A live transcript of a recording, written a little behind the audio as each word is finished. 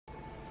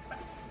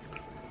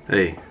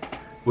Hey,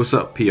 what's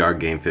up PR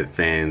Game Fit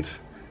fans?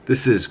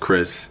 This is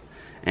Chris,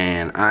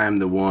 and I'm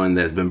the one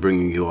that's been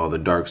bringing you all the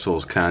Dark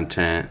Souls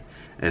content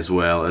as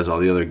well as all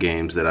the other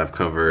games that I've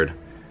covered.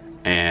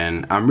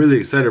 And I'm really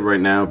excited right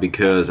now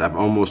because I've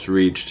almost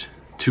reached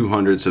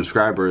 200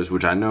 subscribers,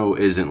 which I know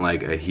isn't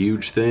like a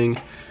huge thing,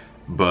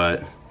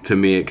 but to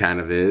me it kind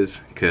of is,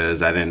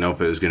 because I didn't know if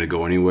it was going to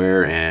go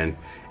anywhere, and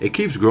it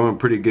keeps growing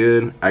pretty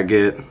good. I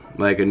get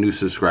like a new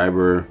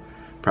subscriber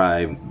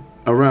probably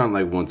around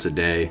like once a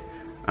day.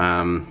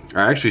 I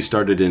actually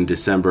started in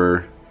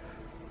December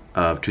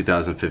of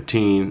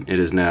 2015. It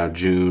is now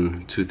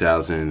June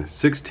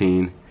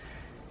 2016,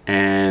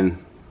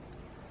 and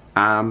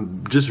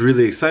I'm just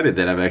really excited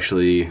that I've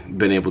actually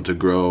been able to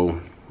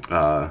grow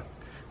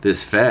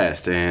this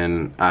fast,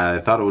 and I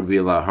thought it would be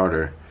a lot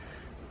harder.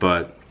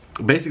 But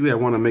basically I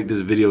want to make this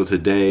video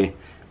today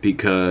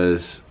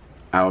because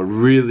I would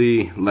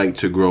really like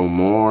to grow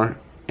more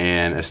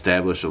and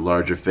establish a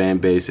larger fan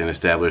base and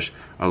establish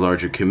a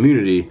larger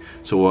community.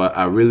 So what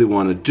I really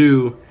want to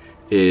do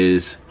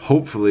is,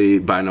 hopefully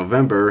by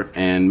November,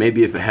 and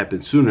maybe if it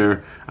happens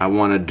sooner, I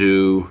want to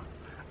do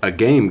a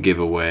game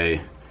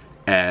giveaway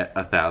at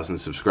 1,000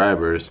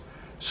 subscribers.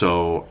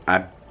 So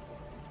I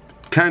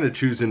kind of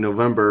choose in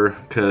November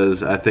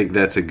because I think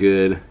that's a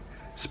good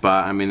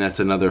spot. I mean, that's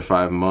another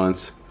 5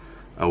 months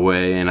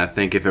away, and I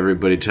think if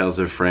everybody tells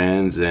their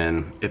friends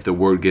and if the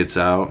word gets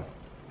out,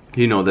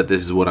 you know, that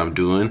this is what I'm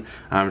doing,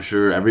 I'm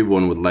sure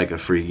everyone would like a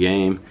free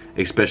game,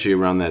 especially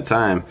around that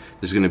time.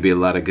 There's going to be a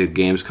lot of good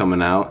games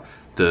coming out.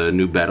 The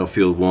new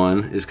Battlefield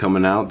 1 is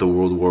coming out, the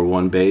World War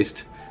I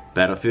based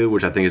Battlefield,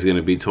 which I think is going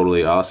to be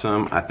totally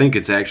awesome. I think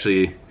it's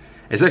actually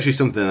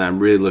something that I'm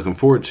really looking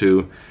forward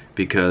to,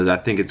 because I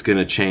think it's going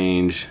to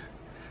change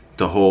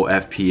the whole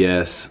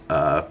FPS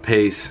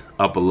pace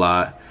up a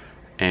lot,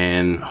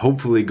 and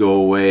hopefully go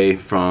away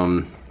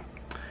from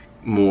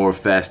more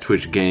fast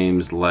twitch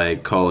games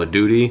like Call of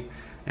Duty.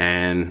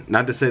 And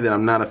not to say that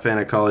I'm not a fan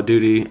of Call of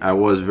Duty, I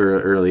was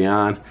very early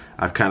on.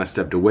 I've kind of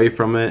stepped away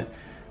from it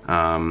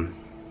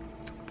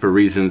for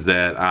reasons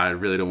that I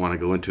really don't want to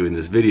go into in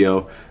this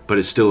video, but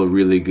it's still a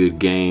really good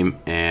game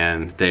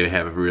and they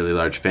have a really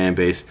large fan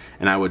base,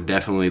 and I would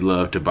definitely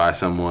love to buy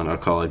someone a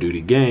Call of Duty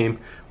game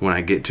when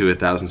I get to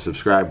 1,000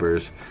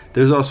 subscribers.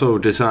 There's also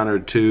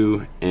Dishonored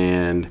 2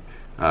 and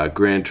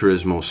Gran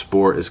Turismo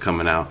Sport is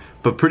coming out,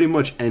 but pretty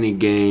much any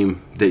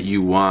game that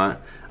you want,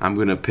 I'm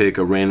gonna pick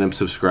a random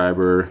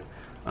subscriber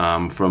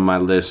from my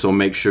list. So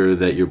make sure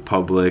that you're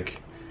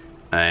public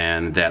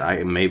and that I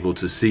am able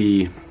to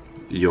see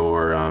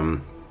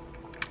your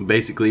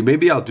basically,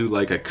 maybe I'll do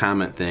like a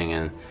comment thing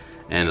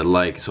and a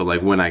like. So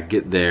like when I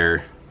get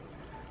there,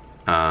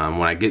 when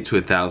I get to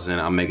 1,000,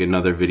 I'll make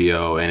another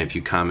video, and if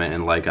you comment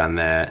and like on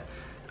that,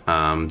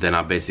 then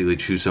I'll basically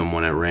choose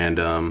someone at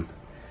random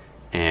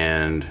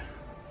and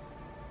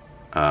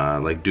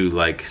like do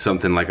like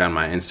something like on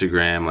my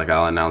Instagram, like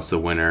I'll announce the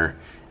winner,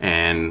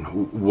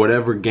 and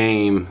whatever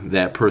game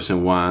that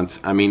person wants,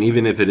 I mean,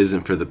 even if it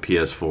isn't for the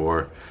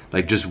PS4,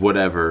 like just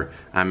whatever.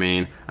 I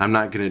mean, I'm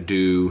not gonna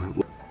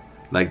do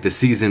like the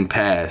season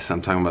pass.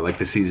 I'm talking about like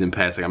the season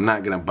pass. Like I'm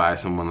not gonna buy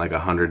someone like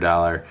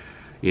 $100,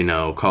 you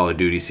know, Call of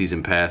Duty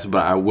season pass,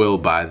 but I will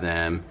buy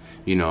them,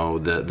 you know,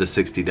 the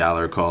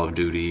 $60 Call of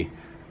Duty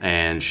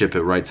and ship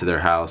it right to their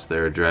house,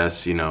 their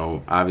address. You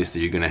know,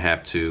 obviously you're gonna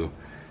have to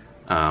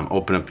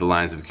open up the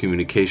lines of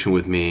communication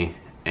with me,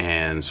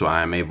 and so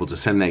I'm able to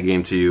send that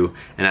game to you.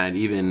 And I'd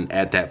even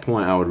at that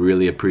point, I would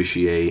really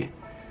appreciate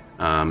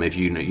if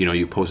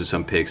you posted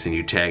some pics and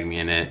you tag me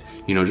in it,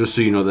 you know, just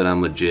so you know that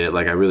I'm legit.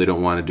 Like I really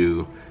don't want to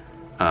do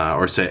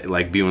or say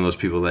like be one of those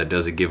people that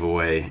does a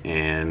giveaway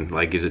and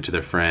like gives it to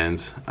their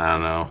friends. I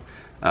don't know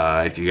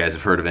if you guys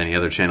have heard of any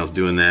other channels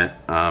doing that.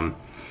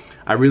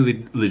 I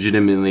really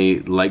legitimately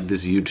like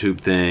this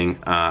YouTube thing.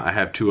 I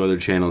have 2 other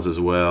channels as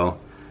well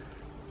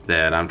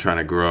that I'm trying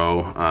to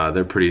grow.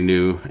 They're pretty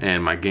new,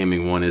 and my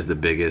gaming one is the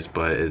biggest,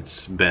 but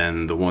it's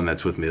been the one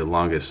that's with me the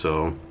longest.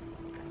 So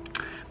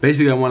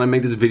basically I want to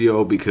make this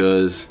video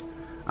because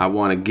I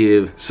want to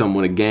give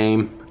someone a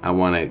game. I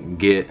want to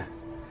get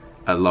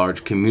a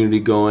large community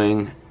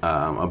going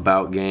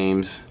about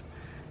games,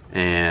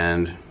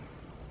 and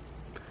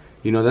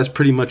you know, that's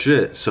pretty much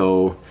it.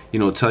 So, you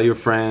know, tell your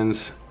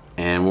friends,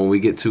 and when we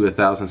get to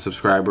 1,000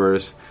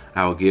 subscribers,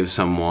 I will give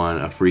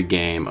someone a free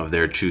game of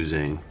their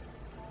choosing.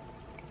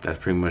 That's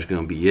pretty much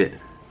gonna be it.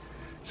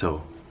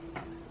 So,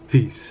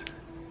 peace.